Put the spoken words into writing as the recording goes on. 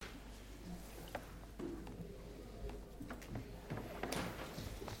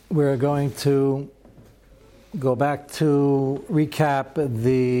we're going to go back to recap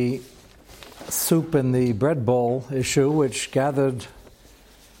the soup and the bread bowl issue, which gathered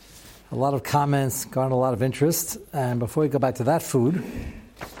a lot of comments, garnered a lot of interest. And before we go back to that food,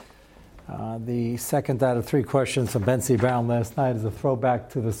 the second out of three questions from Ben C. Brown last night is a throwback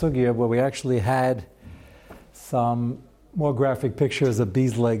to the sugya, where we actually had some more graphic pictures of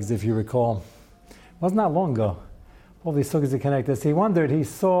bees' legs, if you recall. It wasn't that long ago. All these sugyas are connected. So he wondered, he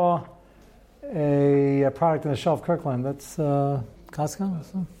saw a product on the shelf, Kirkland. That's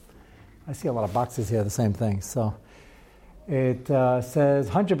Costco? I see a lot of boxes here, the same thing. So it says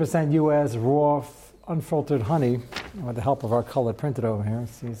 100% U.S. raw unfiltered honey, with the help of our color printed over here.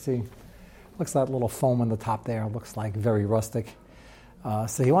 So you see, looks like that little foam on the top there. Looks like very rustic.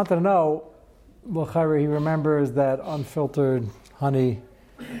 So he wanted to know, he remembers that unfiltered honey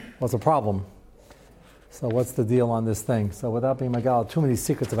was a problem. So what's the deal on this thing? So without being Magal, too many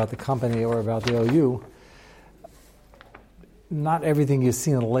secrets about the company or about the OU, not everything you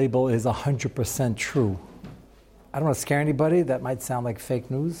see on the label is 100% true. I don't want to scare anybody. That might sound like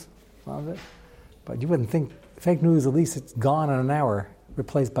fake news, some of it. But you wouldn't think fake news, at least it's gone in an hour,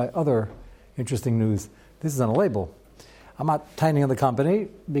 replaced by other interesting news. This is on a label. I'm not tightening on the company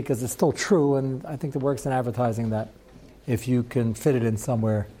because it's still true, and I think it works in advertising that if you can fit it in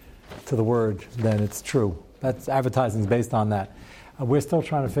somewhere to the word, then it's true. That's advertising is based on that. We're still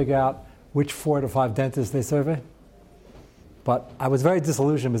trying to figure out which 4 to 5 dentists they survey. But I was very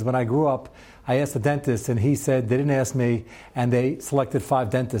disillusioned because when I grew up, I asked the dentist and he said they didn't ask me and they selected 5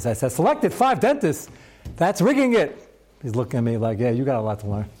 dentists. I said, selected 5 dentists? That's rigging it. He's looking at me like, yeah, you got a lot to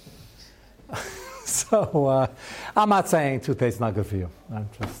learn. So I'm not saying toothpaste is not good for you. I'm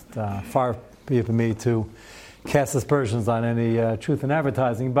just far be it from me to cast aspersions on any truth in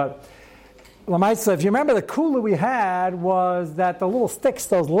advertising. But Lamaisa, if you remember, the kula we had was that the little sticks,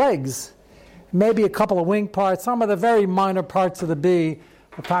 those legs, maybe a couple of wing parts, some of the very minor parts of the bee,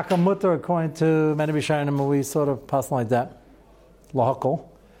 Ataka mutter, according to many Rishonim, we sort of pass like that. Lahakol.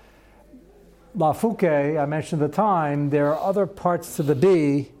 Lafuke, I mentioned at the time, there are other parts to the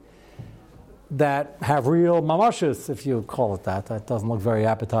bee that have real mamashis, if you call it that. That doesn't look very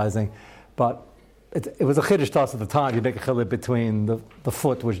appetizing. But it was a chiddush to us at the time. You make a chiluk between the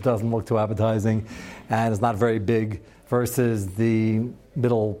foot, which doesn't look too appetizing, and is not very big, versus the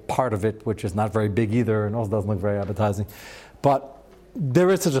middle part of it, which is not very big either, and also doesn't look very appetizing. But there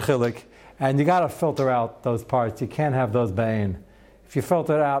is such a chiluk, and you got to filter out those parts. You can't have those bain. If you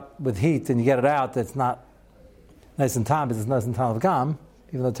filter it out with heat and you get it out, it's not nice and tam, it's nice and tam of gam,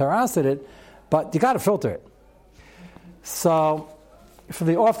 even though Torah said it, but you got to filter it. So, for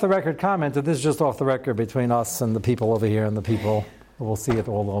the off-the-record comment, that this is just off the record between us and the people over here and the people who will see it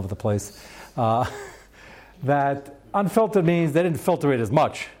all over the place, that unfiltered means they didn't filter it as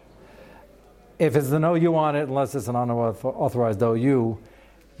much. If it's an OU on it, unless it's an unauthorized OU,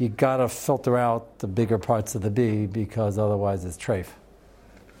 you got to filter out the bigger parts of the bee because otherwise it's treif.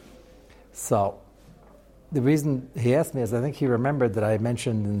 So, the reason he asked me is I think he remembered that I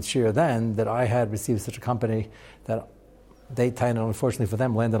mentioned in Shir then that I had received such a company that they unfortunately for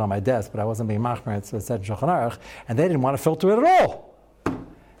them, landed on my desk, but I wasn't being machmer, so it said Shulchan Aruch, and they didn't want to filter it at all.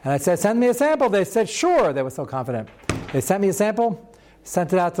 And I said, send me a sample. They said, sure. They were so confident. They sent me a sample,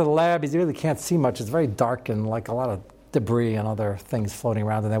 sent it out to the lab. You really can't see much. It's very dark and like a lot of debris and other things floating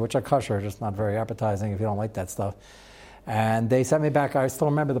around in there, which are kosher, just not very appetizing if you don't like that stuff. And they sent me back, I still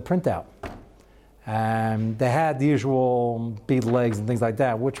remember the printout. And they had the usual bead legs and things like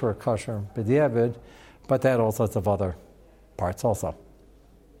that, which were kosher, b'diavad, but they had all sorts of other parts also.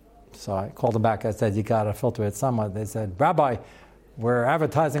 So I called them back. I said, you got to filter it somewhat. They said, Rabbi, we're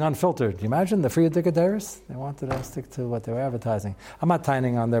advertising unfiltered. Do you imagine the free Dickaderis? They wanted to stick to what they were advertising. I'm not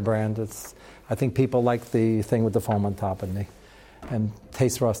tightening on their brand. I think people like the thing with the foam on top and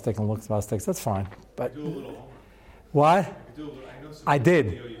tastes rustic and looks rustic. That's fine. But do a little homework. What? I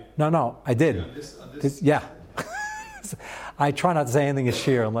did. No, I did. On this? Yeah. I try not to say anything is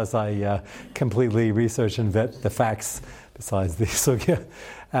sheer unless I completely research and vet the facts besides the sugya.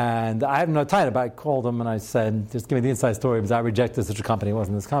 And I have no time, but I called him and I said, just give me the inside story because I rejected such a company. It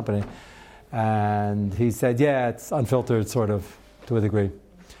wasn't this company. And he said, yeah, it's unfiltered sort of to a degree,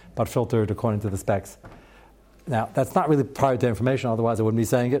 but filtered according to the specs. Now, that's not really proprietary information, otherwise I wouldn't be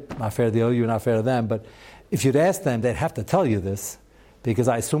saying it. Not fair to the OU, not fair to them. But if you'd ask them, they'd have to tell you this, because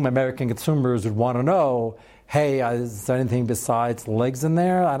I assume American consumers would want to know, hey, is there anything besides legs in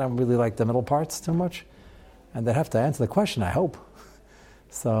there? I don't really like the middle parts too much. And they'd have to answer the question, I hope.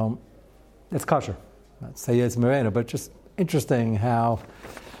 So, it's kosher. Let's say it's Moreno, but just interesting how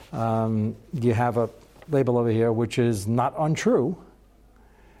you have a label over here which is not untrue,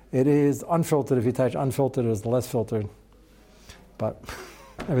 It is unfiltered. If you touch unfiltered, it's less filtered. But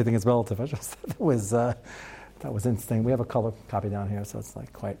everything is relative. I just that was interesting. We have a color copy down here, so it's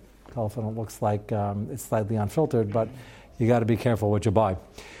like quite colorful. It looks like it's slightly unfiltered, but you got to be careful what you buy.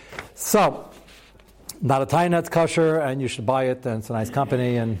 So, not a taina, it's kosher, and you should buy it. And it's a nice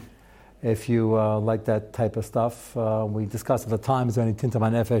company. And if you like that type of stuff, we discussed at the time is there any tinta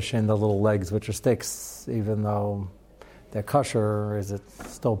nefesh in the little legs, which are sticks, even though they're kosher, is it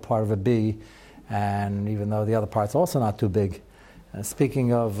still part of a bee? And even though the other part's also not too big.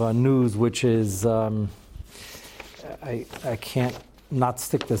 Speaking of news, which is, I can't not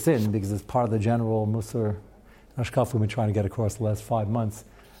stick this in because it's part of the general Musar Hashkaf we've been trying to get across the last 5 months.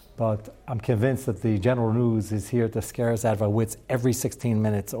 But I'm convinced that the general news is here to scare us out of our wits every 16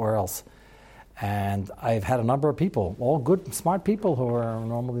 minutes or else. And I've had a number of people, all good, smart people who are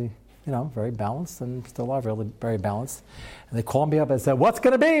normally, very balanced and still are really very balanced. And they called me up and said, "What's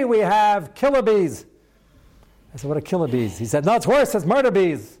going to be? We have killer bees." I said, "What are killer bees?" He said, "No, it's worse. It's murder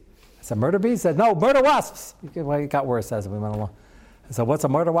bees." I said, "Murder bees?" He said, "No, murder wasps." Well, it got worse as we went along. I said, "What's a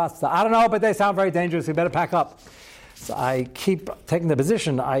murder wasp?" Said, "I don't know, but they sound very dangerous. You better pack up." So I keep taking the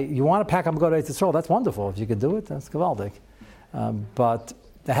position, you want to pack up and go to Eretz Yisrael, that's wonderful. If you could do it, that's gewaldig. But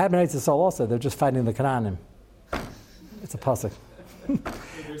they have been Eretz Yisrael also, they're just fighting the Canaanim. It's a pasuk.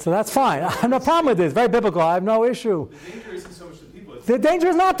 So that's fine. I have no problem with this. Very biblical. I have no issue. The danger isn't so much the people. The danger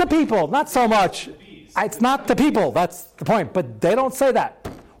is not the people. Not so much. It's not the people. That's the point. But they don't say that.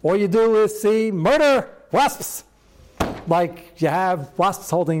 All you do is see murder wasps. Like you have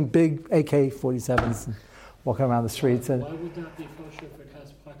wasps holding big AK-47s and walking around the streets. And why would that be kosher if it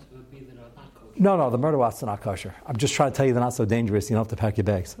has parts of a bee that are not kosher? No, the murder wasps are not kosher. I'm just trying to tell you they're not so dangerous. You don't have to pack your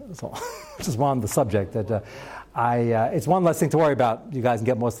bags. So, just one on the subject that it's one less thing to worry about. You guys can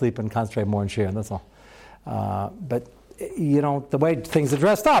get more sleep and concentrate more on sharing. That's all. But the way things are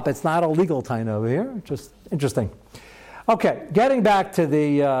dressed up, it's not a legal time over here. Just interesting. Okay, getting back to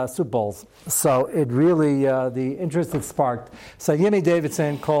the soup bowls. So it really, the interest it sparked. So Yemi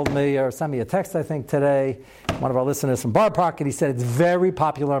Davidson called me or sent me a text, I think, today, one of our listeners from Borough Park, and he said it's very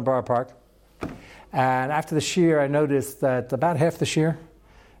popular in Borough Park. And after the shiur, I noticed that about half the shiur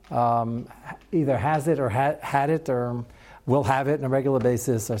either has it or had it or will have it on a regular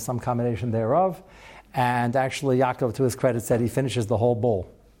basis or some combination thereof. And actually, Yaakov, to his credit, said he finishes the whole bowl.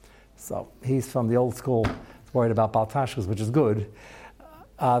 So he's from the old school, worried about baltashkas, which is good.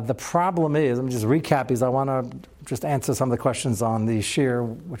 The problem is, let me just recap because I want to just answer some of the questions on the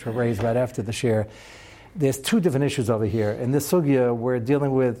shiur, which were raised right after the shiur. There's two different issues over here. In this sugya, we're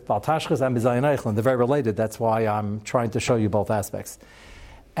dealing with baltashkas and bizayin eichlin. They're very related. That's why I'm trying to show you both aspects.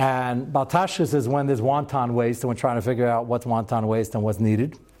 And baltashkas is when there's wonton waste, and we're trying to figure out what's wonton waste and what's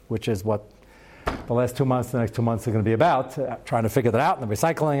needed, which is what the last 2 months, the next 2 months are going to be about, trying to figure that out, and the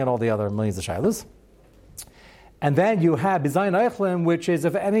recycling and all the other millions of shilas. And then you have bizayin eichlin, which is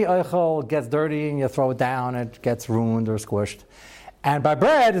if any eichel gets dirty and you throw it down, it gets ruined or squished. And by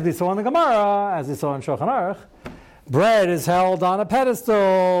bread, as we saw in the Gemara, as we saw in Shulchan Aruch, bread is held on a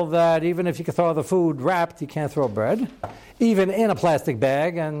pedestal that even if you can throw the food wrapped, you can't throw bread, even in a plastic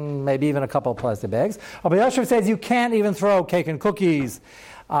bag, and maybe even a couple of plastic bags. Rabbi Yashiv says you can't even throw cake and cookies.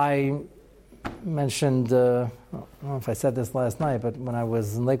 I mentioned, I don't know if I said this last night, but when I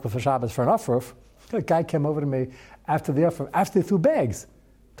was in Lakewood for Shabbos for an Ufruf, a guy came over to me after the Ufruf, after they threw bags.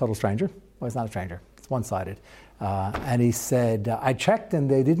 Total stranger. Well, he's not a stranger. It's one-sided. And he said, I checked and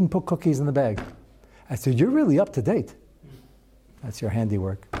they didn't put cookies in the bag. I said, you're really up to date. That's your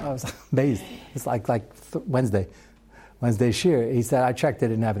handiwork. I was amazed. It's like Wednesday shiur. He said, I checked, they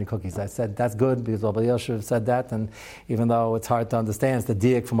didn't have any cookies. I said, that's good because Rabbi Yosef said that. And even though it's hard to understand, it's the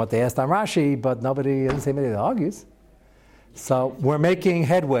diak from what they asked on Rashi, but nobody didn't say anybody that argues. So we're making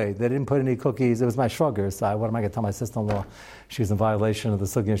headway. They didn't put any cookies. It was my shwager. So what am I going to tell my sister-in-law? She was in violation of the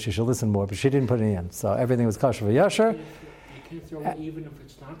sugya. She should listen more, but she didn't put any in. So everything was kosher for yasher. You can't throw it even if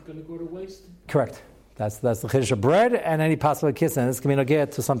it's not going to go to waste? Correct. That's the chiddush of bread and any possible kiss. And this can be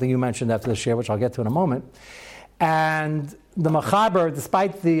get to something you mentioned after the shiur, which I'll get to in a moment. And the Mechaber,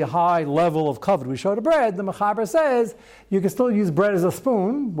 despite the high level of kavod we showed of bread, the Mechaber says you can still use bread as a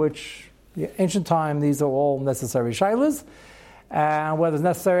spoon, which in ancient time, these are all necessary shilas. And whether it's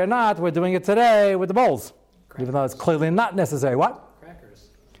necessary or not, we're doing it today with the bowls. Crackers. Even though it's clearly not necessary. What? Crackers.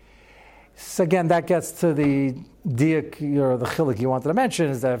 So again, that gets to the diak, or the chilik you wanted to mention,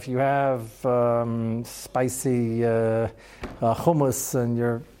 is that if you have spicy hummus and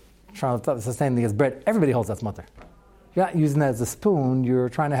you're trying to, it's the same thing as bread, everybody holds that's mutter. You're not using that as a spoon, you're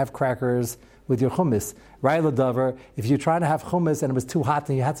trying to have crackers with your hummus. Right, Ladavar, if you're trying to have hummus and it was too hot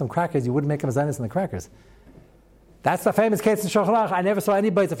and you had some crackers, you wouldn't make a mazanis in the crackers. That's the famous case in Shulchan Aruch. I never saw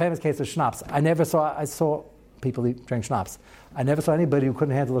anybody. It's a famous case of schnapps. I saw people drink schnapps. I never saw anybody who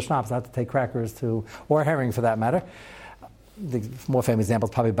couldn't handle the schnapps, not to take crackers or herring for that matter. The more famous example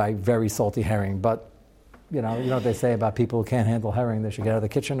is probably by very salty herring, but you know what they say about people who can't handle herring, they should get out of the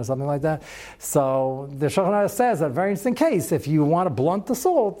kitchen or something like that. So the Shulchan Aruch says that very interesting case, if you want to blunt the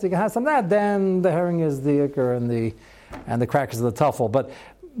salt, you can have some of that, then the herring is the ikr and the crackers are the tuffle. But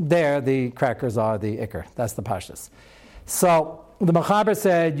there, the crackers are the ikr. That's the pashtus. So the Mechaber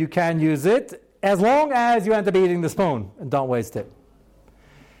said you can use it as long as you end up eating the spoon and don't waste it.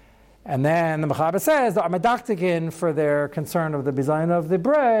 And then the Mechaber says the Armadaktikin, for their concern of the design of the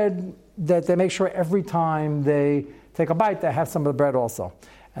bread, that they make sure every time they take a bite, they have some of the bread also.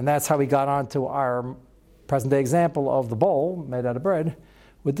 And that's how we got on to our present-day example of the bowl made out of bread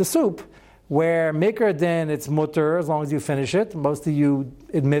with the soup, where Mikra din, it's mutter as long as you finish it. Most of you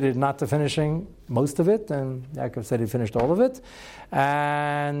admitted not to finishing most of it, and Yaakov said he finished all of it.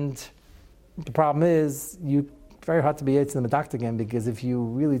 And the problem is, it's very hard to be Yetz in the Medakt again, because if you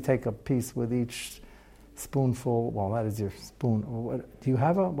really take a piece with each spoonful, well, that is your spoon. Do you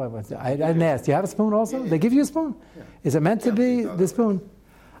have I didn't ask. Do you have a spoon also? They give you a spoon? Yeah. Is it meant to be the spoon?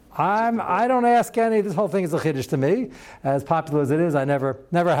 I don't ask any. This whole thing is a chiddush to me. As popular as it is, I never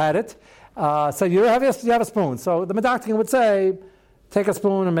had it. So you have a spoon. So the Medaktikin would say, take a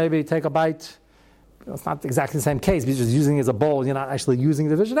spoon and maybe take a bite. It's not exactly the same case, because you're just using it as a bowl. You're not actually using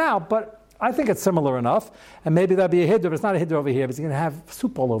the division out, but I think it's similar enough. And maybe that'd be a hiddur, but it's not a hiddur over here, because you're going to have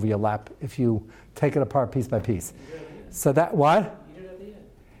soup all over your lap if you take it apart piece by piece. So that, what?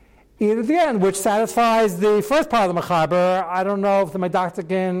 Eat at the end, which satisfies the first part of the Mechaber. I don't know if the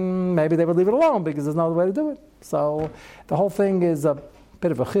Medaktikin, maybe they would leave it alone, because there's no other way to do it. So the whole thing is a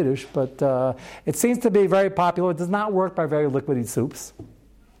bit of a chiddush, but it seems to be very popular. It does not work by very liquidy soups,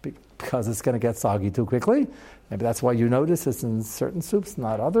 because it's going to get soggy too quickly. Maybe that's why you notice it's in certain soups,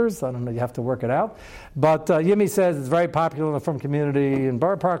 not others. I don't know, you have to work it out. But Yimi says it's very popular in the Frum community in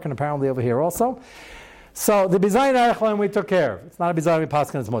Borough Park, and apparently over here also. So the Bizayin Erechlin we took care of. It's not a Bizayin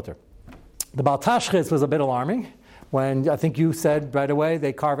Paskin, it's mutter. The Baal Tashchis was a bit alarming, when I think you said right away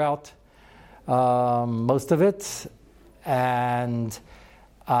they carve out most of it. And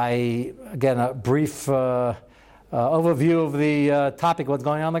again, a brief overview of the topic, what's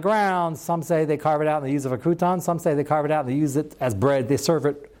going on the ground. Some say they carve it out and they use it for crouton. Some say they carve it out and they use it as bread. They serve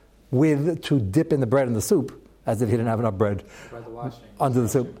it to dip in the bread in the soup, as if you didn't have enough bread under the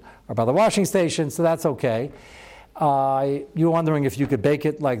soup, or by the washing station, so that's okay. You're wondering if you could bake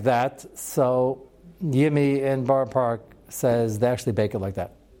it like that. So Yimi in Borough Park says they actually bake it like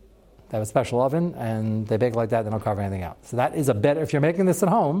that. They have a special oven, and they bake it like that, they don't carve anything out. So that is a better, if you're making this at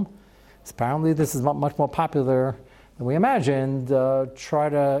home, apparently this is much more popular than we imagined. Try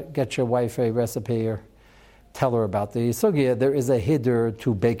to get your wife a recipe or tell her about the sugya. There is a hiddur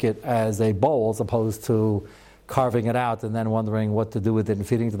to bake it as a bowl, as opposed to carving it out and then wondering what to do with it and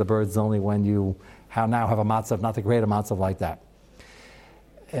feeding it to the birds only when you now have a matzav, not the great amounts of like that.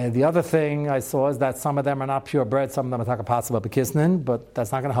 The other thing I saw is that some of them are not pure bread, some of them are takapatsa b'kisnin, but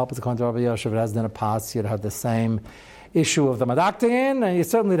that's not going to help us according to Rabbi Yosef. If it has din a pas, you'd have the same issue of the Medaktikin, and you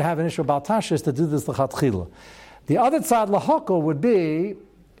certainly have an issue about Tashis to do this l'chatchila. The other tzad lahokol would be,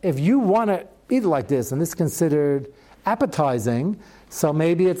 if you want to eat it like this, and this is considered appetizing, so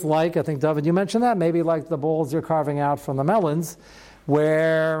maybe it's like, I think David, you mentioned that, maybe like the bowls you're carving out from the melons,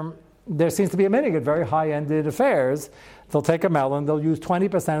 where there seems to be a minhag at very high-ended affairs. They'll take a melon, they'll use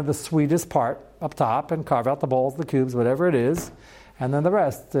 20% of the sweetest part up top and carve out the bowls, the cubes, whatever it is, and then the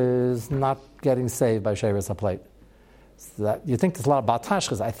rest is not getting saved by Shevis HaPlate. So that, you think there's a lot of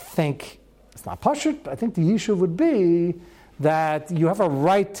batashkas. I think it's not pashut, but I think the issue would be that you have a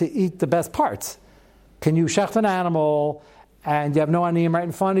right to eat the best parts. Can you shecht an animal and you have no aniyim right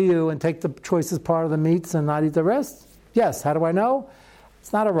in front of you and take the choicest part of the meats and not eat the rest? Yes. How do I know?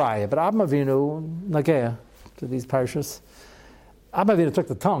 It's not a raya, but Abba Avinu, Nagea, to these parashas, Abba Avinu took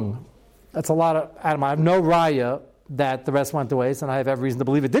the tongue. That's a lot of animal. I have no raya that the rest went to waste, and I have every reason to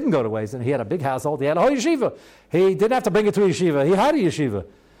believe it didn't go to waste. And he had a big household. He had a whole yeshiva. He didn't have to bring it to a yeshiva. He had a yeshiva.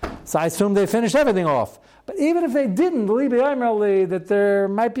 So I assume they finished everything off. But even if they didn't, that there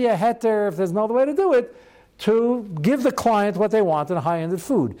might be a heter, if there's no other way to do it, to give the client what they want in a high-ended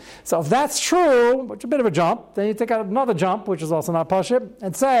food. So if that's true, which is a bit of a jump, then you take out another jump, which is also not pashut,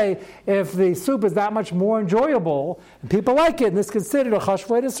 and say, if the soup is that much more enjoyable, and people like it, and it's considered a chash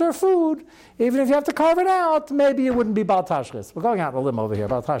way to serve food, even if you have to carve it out, maybe it wouldn't be Baal Tashchis. We're going out on a limb over here.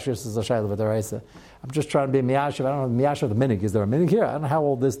 Baal Tashchis is a shayla v'deraisa. I'm just trying to be miyashiv. I don't know miyashiv the minig. Is there a minig here? I don't know how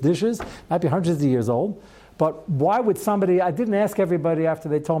old this dish is. It might be hundreds of years old. But why would somebody, I didn't ask everybody after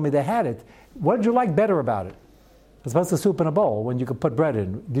they told me they had it, what did you like better about it? as opposed to soup in a bowl when you could put bread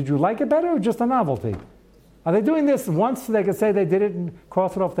in. Did you like it better or just a novelty? Are they doing this once so they could say they did it and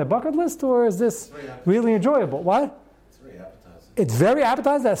cross it off their bucket list, or is this really enjoyable? What? It's very appetizing. It's very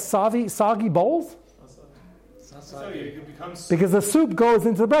appetizing, that soggy bowls? It's not soggy. It becomes because the soup goes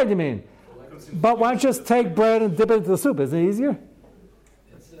into the bread, you mean? But why don't you just take bread and dip it into the soup? Isn't it easier?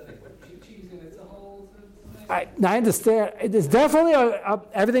 I understand. It's definitely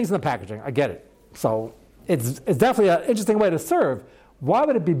everything's in the packaging. I get it. So it's definitely an interesting way to serve. Why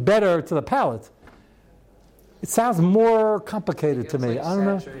would it be better to the palate? It sounds more complicated to me. I don't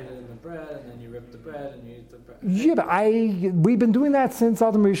know. Saturated in the bread, and then you rip the bread and you eat the bread. Yeah, but we've been doing that since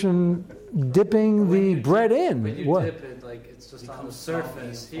Adam Rishon, dipping the bread in. When you dip it, like it's just on the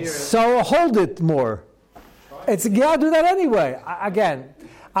surface. Here, so hold it more. I'll do that anyway. Again,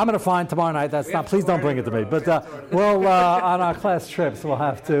 I'm going to find tomorrow night. Please don't bring it to me. But we'll on our class trips we'll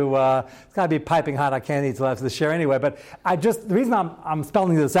have to. It's got to be piping hot. I can't eat till after the share anyway. But the reason I'm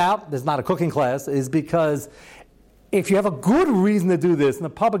spelling this out. This is not a cooking class. Is because if you have a good reason to do this and the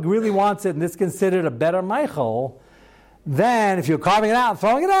public really wants it and it's considered a better meichel, then if you're carving it out and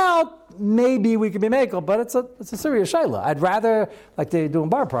throwing it out, maybe we could be meichel. But it's a serious shayla. I'd rather, like they do in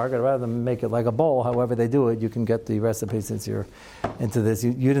Bar Park, I'd rather make it like a bowl. However they do it, you can get the recipe since you're into this.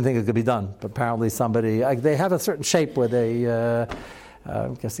 You didn't think it could be done, but apparently they have a certain shape where they, I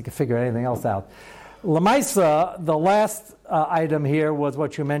guess they can figure anything else out. Lamaisa, the last item here was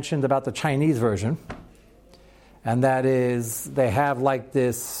what you mentioned about the Chinese version. And that is, they have like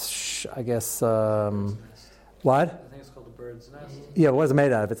this, I guess, what? I think it's called a bird's nest. Yeah, what is it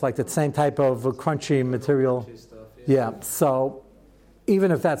made out of? It's like the same type of crunchy material. Crunchy stuff, Yeah, so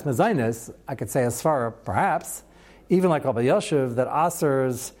even if that's mezainis, I could say as far, perhaps, even like Rabbi Yoshev, that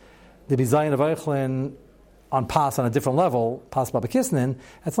asers the bizayin of Eichlin on pas on a different level, pas babakisnin,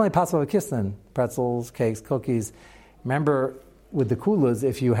 that's only pas babakisnin, pretzels, cakes, cookies. Remember, with the kulas,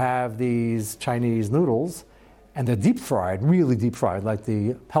 if you have these Chinese noodles, and they're deep fried, really deep fried, like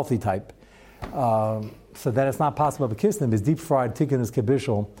the healthy type, so then it's not possible of a kisnin. It's deep fried tikkun is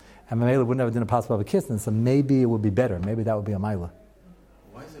kibishul, and Mamela would never done a possible of a kisnin. So maybe it would be better. Maybe that would be a maila.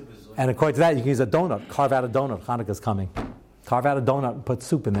 Why is it bizarre? And according to that, you can use a donut. Carve out a donut. Hanukkah's coming. Carve out a donut and put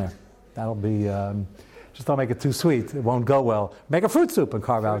soup in there. That'll be. Just don't make it too sweet. It won't go well. Make a fruit soup and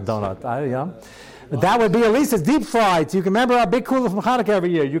carve out a donut. But that would be at least it's deep fried. So you can remember our big kula from Hanukkah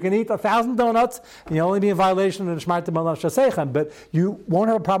every year. You can eat 1,000 donuts, and you'll only be in violation of the Shmartim Malav Shasechem. But you won't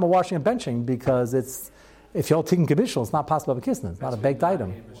have a problem washing and benching because if you're taking kibishul, it's not possible of a kisnin. It's not a baked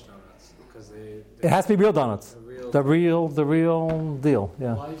item. It has to be real donuts. The real deal.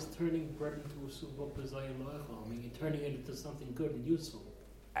 Yeah. Why is turning bread into a soup up as I mean, you're turning it into something good and useful.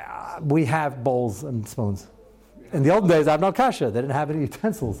 We have bowls and spoons. In the old days, I have no kasha. They didn't have any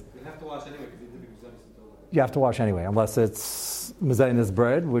utensils. You have to wash anyway. You have to wash anyway, unless it's mezainis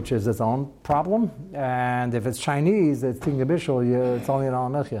bread, which is its own problem. And if it's Chinese, it's tikkun bishul, it's only an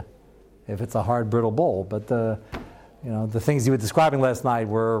alamechia. If it's a hard, brittle bowl. But the things you were describing last night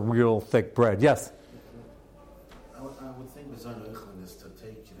were real thick bread. Yes? I would think Bizarre Eichlin is to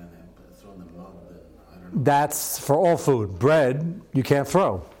take it and throw in the mug. I don't know. That's for all food. Bread, you can't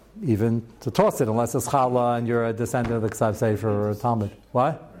throw, even to toss it, unless it's challah and you're a descendant of the Ksav Sefer or Talmud.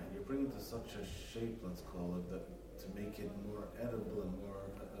 What? You're bringing it to such a shape, let's call it, that to make it more edible and more...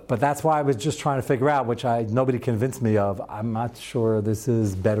 But that's why I was just trying to figure out, which nobody convinced me of. I'm not sure this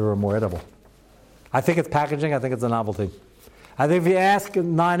is better or more edible. I think it's packaging. I think it's a novelty. I think if you ask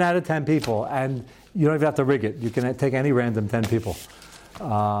 9 out of 10 people, and you don't even have to rig it, you can take any random 10 people,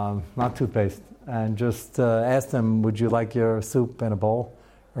 not toothpaste, and just ask them, would you like your soup in a bowl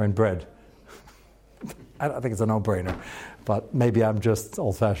or in bread? I think it's a no-brainer, but maybe I'm just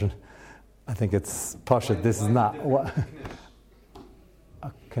old-fashioned. I think it's pashut. This is not what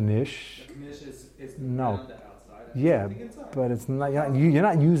a knish. The knish is No. around the outside. Yeah, but it's not. You're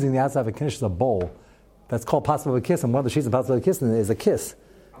not using the outside of a knish as a bowl. That's called possible of a kiss, and one of the sheets of possible of a kiss is a kiss.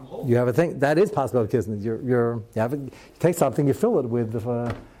 You have a thing that is possible of a kiss. You take something, you fill it with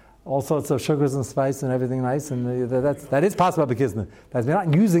all sorts of sugars and spice and everything nice, and that is possible of a kiss. That's you're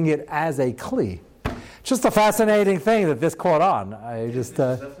not using it as a kli. It's just a fascinating thing that this caught on. It's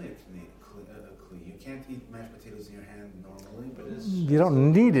definitely a kli. You can't eat mashed potatoes in your hand normally, but you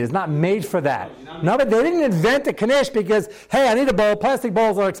don't need it. It's not made for that. No, but they didn't invent a knish because, hey, I need a bowl. Plastic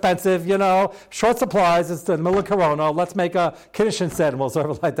bowls are expensive, short supplies. It's the middle of Corona. Let's make a knish instead, and we'll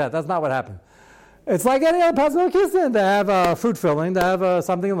serve it like that. That's not what happened. It's like any other possible kissin. They have a fruit filling. They have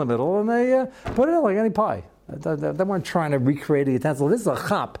something in the middle, and they put it in like any pie. They weren't trying to recreate a utensil. This is a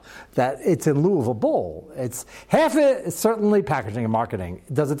chop that it's in lieu of a bowl. It's half it is certainly packaging and marketing.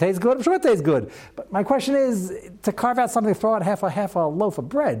 Does it taste good? I'm sure it tastes good. But my question is, to carve out something, throw out half a loaf of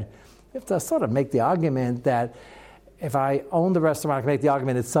bread, you have to sort of make the argument that if I own the restaurant, I can make the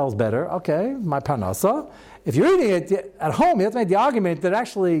argument it sells better. Okay, my parnasa. If you're eating it at home, you have to make the argument that it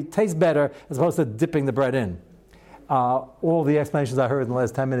actually tastes better as opposed to dipping the bread in. All the explanations I heard in the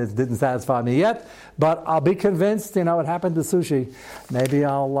last 10 minutes didn't satisfy me yet, but I'll be convinced, it happened to sushi. Maybe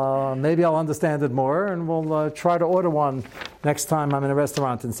I'll understand it more, and we'll try to order one next time I'm in a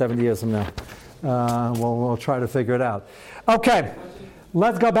restaurant in 70 years from now. We'll try to figure it out. Okay,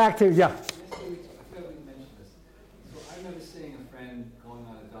 let's go back to, yeah. I feel like we mentioned this. So I remember seeing a friend going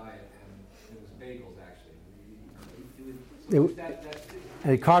on a diet, and it was bagels actually.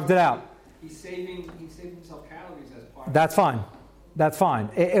 And he carved it out. He's saving himself calories as part of That's fine. That's fine.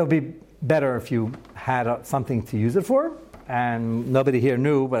 It would be better if you had something to use it for. And nobody here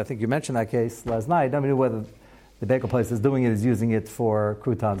knew, but I think you mentioned that case last night. Nobody knew whether the bagel place is doing it, is using it for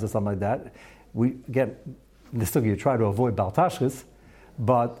croutons or something like that. You try to avoid baltashkis,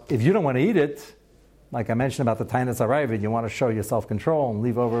 but if you don't want to eat it, like I mentioned about the tainas aravid, you want to show your self-control and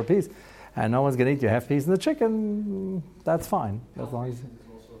leave over a piece, and no one's going to eat your half piece of the chicken, that's fine. As long as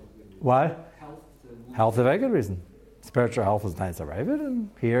what? Health is a very good reason. Spiritual health is nice, and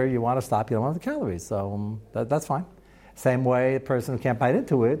here you want to stop, you don't want the calories, so that's fine. Same way, a person who can't bite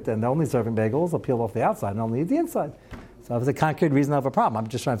into it and they're only serving bagels will peel off the outside and only eat the inside. So if it's a concrete reason of a problem, I'm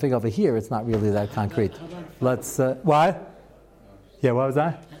just trying to figure over here, it's not really that concrete. Let's, what? Yeah, what was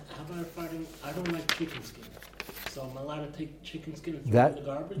that? How about if I don't like chicken skin? So I'm allowed to take chicken skin and throw it in the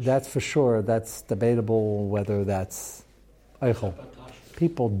garbage? That's for sure. That's debatable whether that's eichel.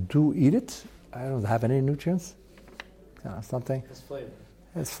 People do eat it. I don't have any nutrients. Something. It's flavor.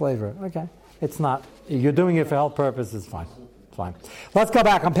 It's flavor. Okay. It's not. You're doing it for health purposes. Fine. Fine. Let's go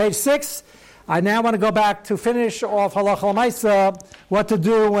back on page 6. I now want to go back to finish off halacha l'maisa, what to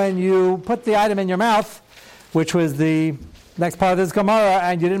do when you put the item in your mouth, which was the next part of this Gemara,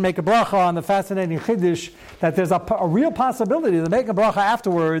 and you didn't make a bracha on the fascinating chiddush that there's a real possibility that making a bracha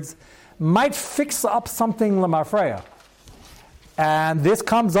afterwards might fix up something l'mafreya. And this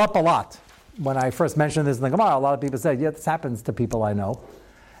comes up a lot. When I first mentioned this in the Gemara, a lot of people said, yeah, this happens to people I know.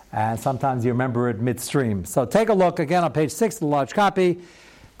 And sometimes you remember it midstream. So take a look again on page 6, the large copy.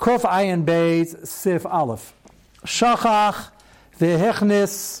 Kuf Ayin Beis Sif Aleph. Shachach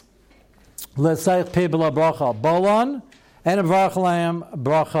v'hechnis l'seich pibla bracha bolon and bracha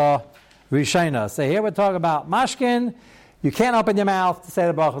bracha rishena. So here we're talking about mashkin. You can't open your mouth to say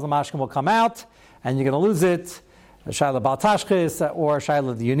the bracha of the mashkin will come out, and you're going to lose it. Shaila baltashkis or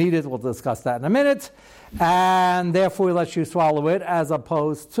shaila you need it. We'll discuss that in a minute. And therefore we let you swallow it, as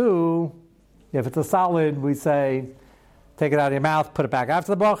opposed to, if it's a solid, we say, take it out of your mouth, put it back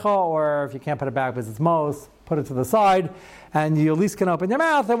after the bracha, or if you can't put it back because it's mos, put it to the side, and you at least can open your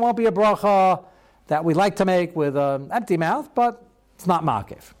mouth. It won't be a bracha that we like to make with an empty mouth, but it's not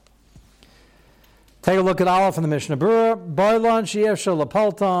makif. Take a look at Aleph in the Mishnah Berurah. Boilon she'ef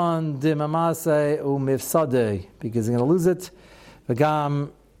shalapalton dimamase umifsadeh, because you're going to lose it. V'gam,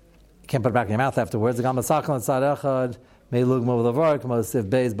 you can't put it back in your mouth afterwards. V'gam masachlan tzad echad meilug mo'levar k'mosif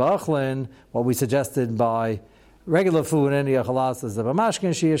beis ba'achlin, what we suggested by regular food, any achalas is of a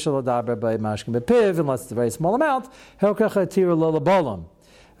mashkin, she'ef shaladaber by mashkin bepiv, unless it's a very small amount. Helkach atira lolabolam.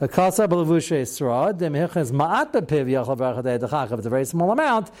 If it's a very small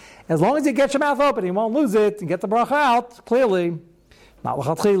amount, as long as you get your mouth open, you won't lose it, and get the bracha out, clearly, not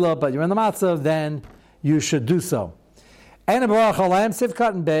l'chatchila, but you're in the matzah, then you should do so. And a bracha lam sivkat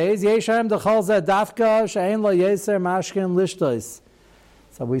and beis yeshem dechol zeh dafka she'ein lo yeser mashkin lishtos.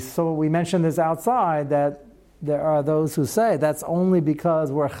 So we mentioned this outside, that there are those who say that's only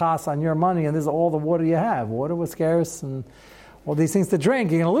because we're chas on your money and this is all the water you have. Water was scarce and all these things to drink,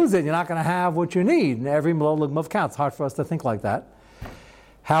 you're going to lose it. You're not going to have what you need. And every mlolug counts. Hard for us to think like that.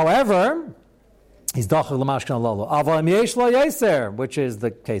 However, he's dachar l'mashkan lolo. Aval yesh lo yeser, which is the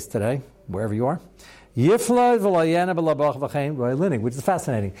case today, wherever you are. Yifla v'layena b'labach v'chein roilinig, which is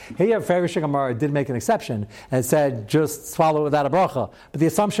fascinating. Here, Farish Gemara did make an exception and said just swallow it without a bracha. But the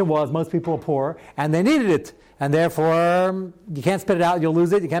assumption was most people were poor and they needed it, and therefore you can't spit it out, you'll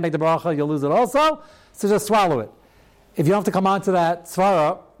lose it. You can't make the bracha, you'll lose it also. So just swallow it. If you don't have to come on to that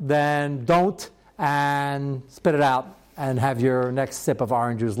svara, then don't, and spit it out and have your next sip of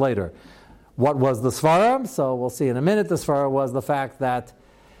orange juice later. What was the svara? So we'll see in a minute. The svara was the fact that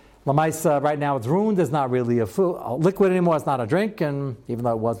Lamaisa, right now it's ruined. It's not really a liquid anymore. It's not a drink, and even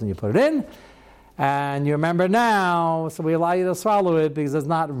though it was when you put it in. and you remember now, so we allow you to swallow it because it's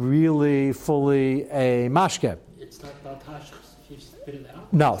not really fully a mashke. It's not about tashkis if you spit it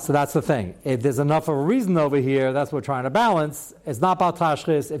out. No, so that's the thing. If there's enough of a reason over here, that's what we're trying to balance. It's not about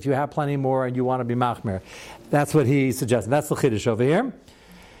tashchis if you have plenty more and you want to be machmir. That's what he suggested. That's the chiddush over here.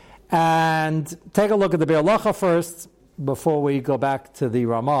 And take a look at the Be'er Halacha first before we go back to the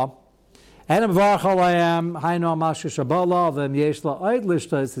Ramah. If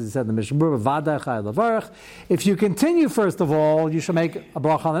you continue first of all, you should make a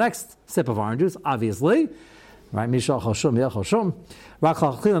bracha on the next sip of orange juice, obviously. Right? The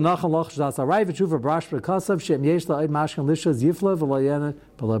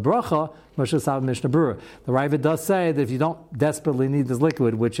Ravid does say that if you don't desperately need this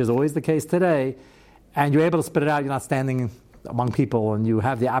liquid, which is always the case today, and you're able to spit it out, you're not standing among people and you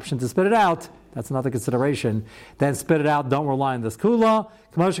have the option to spit it out, that's another consideration. Then spit it out, don't rely on this kula.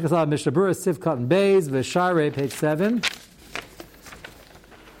 Mishnah Berurah, Sif Cotton Bays, Veshare, page 7.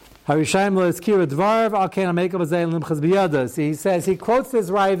 He says, he quotes this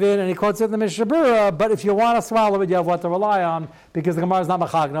Ravid and he quotes it in the Mishnah Berurah, but if you want to swallow it, you have what to rely on, because the Gemara is not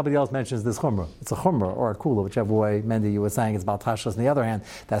machag, nobody else mentions this chumrah. It's a chumrah or a kula, whichever way, Mendy, you were saying it's about tashlas on the other hand.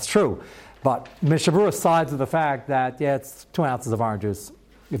 That's true. But Mishnah Berurah sides with the fact that, it's 2 ounces of orange juice.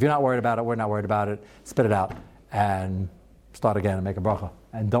 If you're not worried about it, we're not worried about it. Spit it out and start again and make a bracha.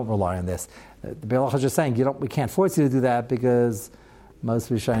 And don't rely on this. The Be'er Halacha is just saying, we can't force you to do that because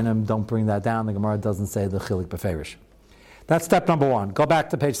most Rishonim don't bring that down. The Gemara doesn't say the chilik beferish. That's step number 1. Go back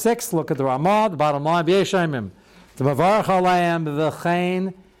to page 6, look at the Ramah, the bottom line. V'yeshayimim. The Mavarach Alayim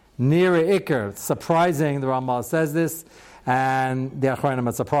v'chein nira ikr. Surprising, the Ramah says this. And the Achronim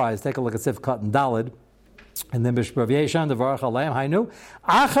are surprised. Take a look at Sif Kat and Dalid. And then Bishbrav Yeshan, the Varach Aleim, Hainu.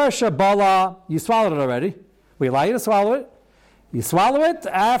 Achar Shabala, you swallowed it already. We allow you to swallow it. You swallow it.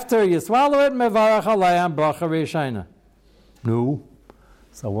 After you swallow it, Mevarach Aleim, Bracha Rishayna. No.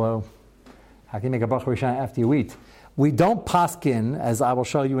 So, how can you make a Bracha Rishayna after you eat? We don't paskin, as I will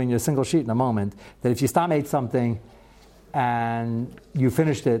show you in your single sheet in a moment, that if you stop ate something and you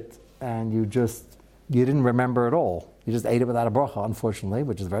finished it and you didn't remember at all. You just ate it without a bracha, unfortunately,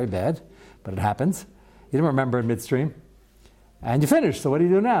 which is very bad, but it happens. You didn't remember in midstream, and you finished. So what do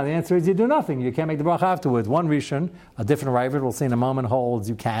you do now? The answer is you do nothing. You can't make the bracha afterwards. One Rishon, a different Ravid, we'll see in a moment, holds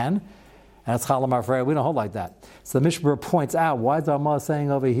you can, and it's Chalam Arfrei. We don't hold like that. So the Mishnah points out, why is Ramah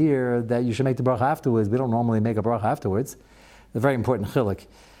saying over here that you should make the bracha afterwards? We don't normally make a bracha afterwards. It's a very important chilik.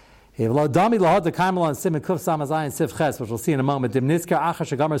 Which we'll see in a moment. If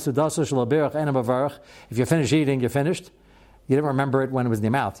you finish eating, you're finished. You didn't remember it when it was in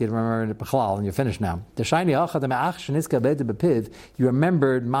your mouth. You didn't remember it b'chalal, and you're finished now. You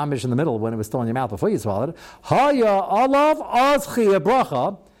remembered mamish in the middle when it was still in your mouth before you swallowed it.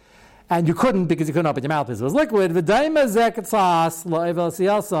 And you couldn't because you couldn't open your mouth because it was liquid. Isn't that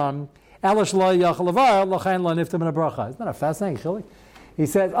a fascinating chilik? He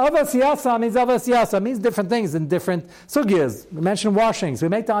says, Avas Yasa means Avas Yasa, means different things in different sugyas. We mentioned washing, so we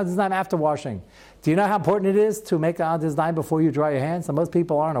make the Adizdaim after washing. Do you know how important it is to make the Adizdaim before you dry your hands? So most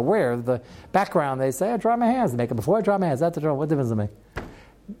people aren't aware of the background. They say, I dry my hands. They make it before I dry my hands. That's the what difference does it make?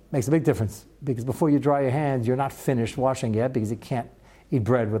 Makes a big difference. Because before you dry your hands, you're not finished washing yet, because you can't eat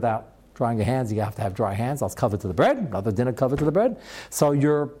bread without drying your hands. You have to have dry hands, else covered to the bread, another dinner covered to the bread. So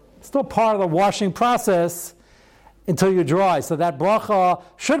you're still part of the washing process until you're dry. So that bracha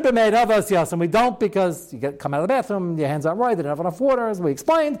should be made of Avas, and we don't, because you come out of the bathroom, your hands aren't right, they don't have enough water, as we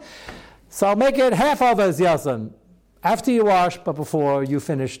explained. So make it half Avas after you wash, but before you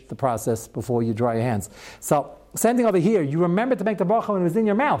finish the process, before you dry your hands. So same thing over here. You remember to make the bracha when it was in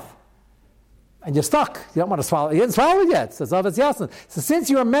your mouth, and you're stuck. You don't want to swallow it. You didn't swallow it yet. So it's Avas Yasan. So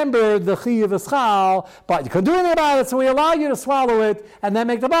since you remembered the Chiyuv Eschal, but you couldn't do anything about it, so we allow you to swallow it and then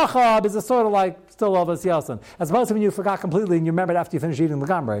make the bracha, because it's sort of like still Avas Yasan. As opposed to when you forgot completely and you remembered after you finished eating the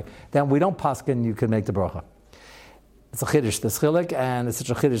gambre, then we don't paskin, you can make the bracha. It's a chiddush, this chilik, and it's such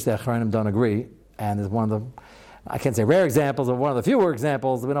a chiddush that Achronim don't agree. And it's one of the, I can't say rare examples, but one of the fewer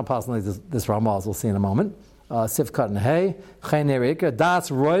examples that we don't possibly this Ramah, as we'll see in a moment. Sif Kat and Hay, Chayin Erika, Das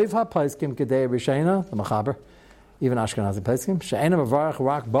Roiv HaPaiskim Kedei Rishena, the Machaber, even Ashkenazi Paiskim, She'ena Mavarach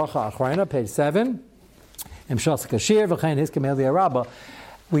Rak Bacha Achrayna, page 7, Imshas Kashir, V'chein Hiskim Eli Araba.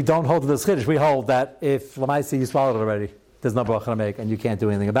 We don't hold to this chiddush. We hold that if Lamaisi you swallowed it already, there's no bracha to make, and you can't do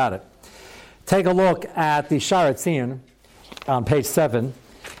anything about it. Take a look at the Sharat Tzion on page 7.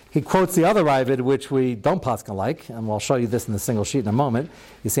 He quotes the other Ravid, which we don't paskin like, and we'll show you this in the single sheet in a moment.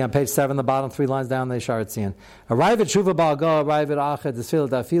 You see on page 7, the bottom 3 lines down, the Sharat Tzion. A Ravid Shuva Ba'ago, a Ravid Ached, Desfil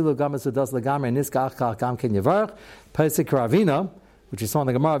Dafilu, Gamasu Das Lagamre, Niska Achkach Gam Ken Yavarach, Pesik Ravina, which is on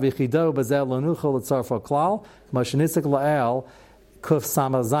the Gemara, V'chido b'zel l'nuchol l'tzarfo klal, Moshenisik la'el, kuf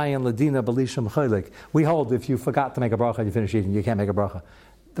sama zayin l'dina b'lisham chaylik. We hold if you forgot to make a bracha and you finish eating, you can't make a bracha.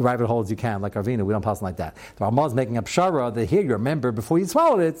 The Ravid holds you can, like Arvina, we don't pass like that. The Ramah's making a pshara that here you remember before you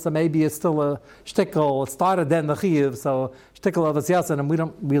swallowed it, so maybe it's still a shtickle, it started then the chiyuv, so shtickle of a siyasan, and we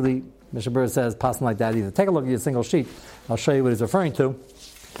don't really, Mishnah Berurah says, passing like that either. Take a look at your single sheet. I'll show you what he's referring to.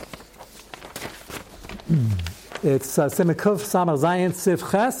 It's Simikuf Samar Zayin Sif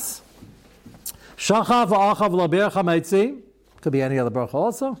Ches. Shachav v'achav l'bircha meitzi. Could be any other bracha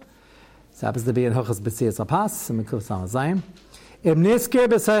also. This happens to be in Hochas B'tziyas Apas, Simikuf Samar Zayin. Im nisker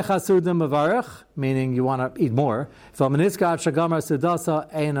b'sei chasudim mevarech, meaning you want to eat more. V'al menisker ad shagamar sudasa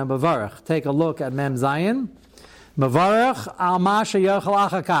eina mevarech. Take a look at Mem Zayin. Mevarech al ma sheyachal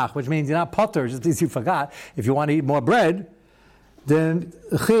achakach, which means you're not potter just because you forgot. If you want to eat more bread, then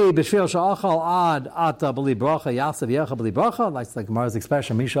chi b'shvil she'achal ad ata b'li bracha yasav yechal b'li bracha, like Gemara's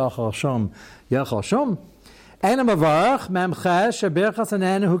expression, mi she'achal shum yechal shum. Eina mevarech mem ches shebirchas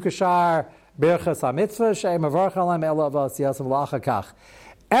anen hu kashar birchas ha-mitzvah she'e mevarech alam ela avas yasav l'achakach.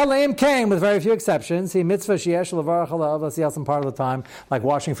 Elim came with very few exceptions. He mitzvah sheyesh levarach ala avas yasim part of the time, like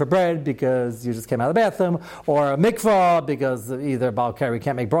washing for bread because you just came out of the bathroom, or a mikvah because either Baal Keri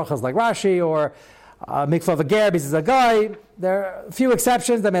can't make brachas like Rashi, or a mikvah of a ger because he's a guy. There are a few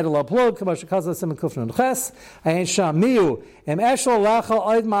exceptions that made a low plug. K'moshe kazah siman kufnun ches. Ayin sham miu em eshel lechel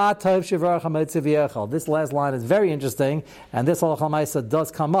oid ma'atov shivarach ha-mitzvah v'yechel. This last line is very interesting, and this halachah ma'isa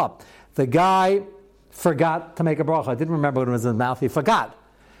does come up. The guy forgot to make a bracha. Didn't remember what was in his mouth. He forgot.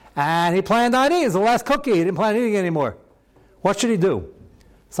 And he planned on eating. It's the last cookie. He didn't plan on eating anymore. What should he do?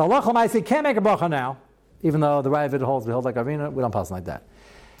 So Allah Chamaisi he can't make a bracha now, even though the Ravid holds, we hold like Arvina, we don't pass like that.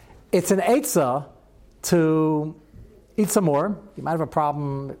 It's an eitzah to eat some more. You might have a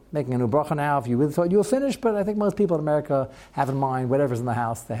problem making a new bracha now if you really thought you were finished, but I think most people in America have in mind whatever's in the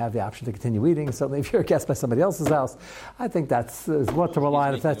house, they have the option to continue eating. So if you're a guest by somebody else's house, I think that's what to rely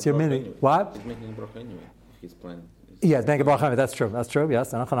on if that's your meaning. Anyway. What? He's making a bracha anyway, if he's planning. Yes, make a bracha. That's true. That's true.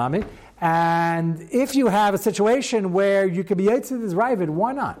 Yes, and if you have a situation where you could be yitzid as Ravid,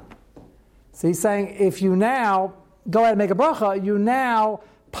 why not? So he's saying if you now go ahead and make a bracha, you now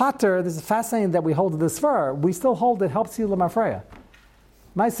pater. This is fascinating that we hold this far. We still hold it helps you l'mafreya.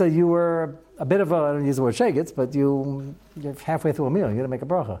 Maisa, you were a bit of a, I don't use the word shegitz, but you're halfway through a meal. You're going to make a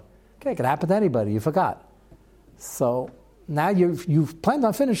bracha. Okay, it could happen to anybody. You forgot. So now you've planned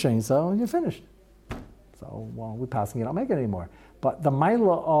on finishing, so you're finished. So, well, we're passing, you don't make it anymore. But the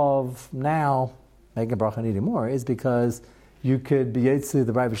maila of now making a bracha and eating more is because you could be yetzu,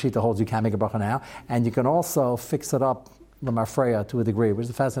 the Rav Shita holds you can't make a bracha now, and you can also fix it up l'mafreya to a degree, which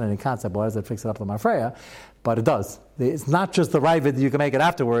is a fascinating concept. Why does it fix it up l'mafreya? But it does. It's not just the Rav that you can make it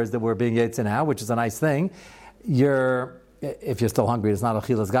afterwards that we're being yetzu now, which is a nice thing. If you're still hungry, it's not a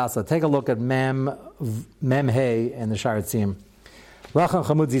chilas gasa. Take a look at Mem Hey in the Sharet Tzim. Racham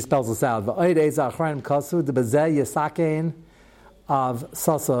Chamudzi spells this out. V'oid eiz achranim kasu de bezeh yisakein of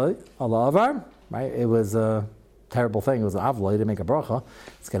sasa alavar. Right, it was a terrible thing. It was an avla. He didn't make a bracha.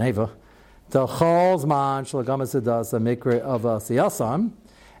 It's ganeva. The chol zman shalagamas sedas a mikre of a siyasam.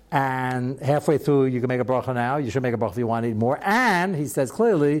 And halfway through, you can make a bracha now. You should make a bracha if you want to eat more. And he says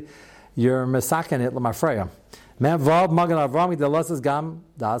clearly, you're misaken it l'mafreya. The Ravid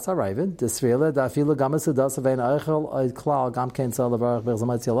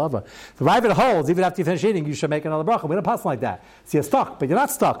holds, even after you finish eating, you should make another bracha. We don't pass like that. So you're stuck, but you're not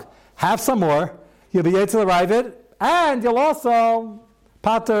stuck. Have some more. You'll be yetz to the Ravid, and you'll also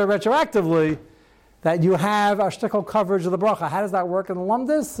pater retroactively that you have a shtickle coverage of the bracha. How does that work in the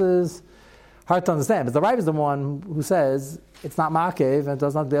Lumdis is hard to understand. But the Rav is the one who says it's not Ma'akev and it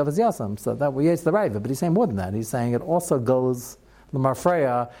does not be Avos Yasam. So that we yates the Rav. But he's saying more than that. He's saying it also goes the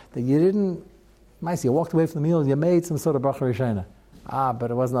Marfreya that you didn't, you walked away from the meal and you made some sort of bracha rishena.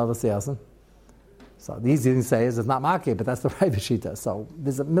 But it wasn't Avos Yasam. So the easy thing to say is it's not Ma'akev, but that's the Rav Shita. So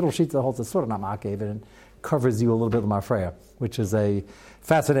there's a middle sheet that holds it's sort of not Ma'akev and covers you a little bit of Marfreya, which is a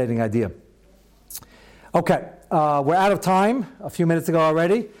fascinating idea. Okay, we're out of time. A few minutes ago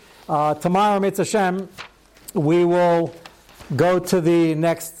already. Tomorrow, Mitzvah Hashem, we will go to the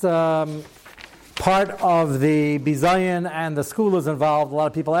next part of the Bizayin, and the school is involved. A lot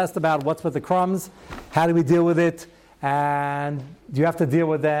of people asked about what's with the crumbs, how do we deal with it, and do you have to deal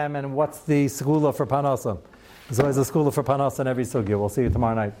with them, and what's the segula for Panasa? There's always a segula for Panasa in every sugya. We'll see you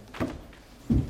tomorrow night.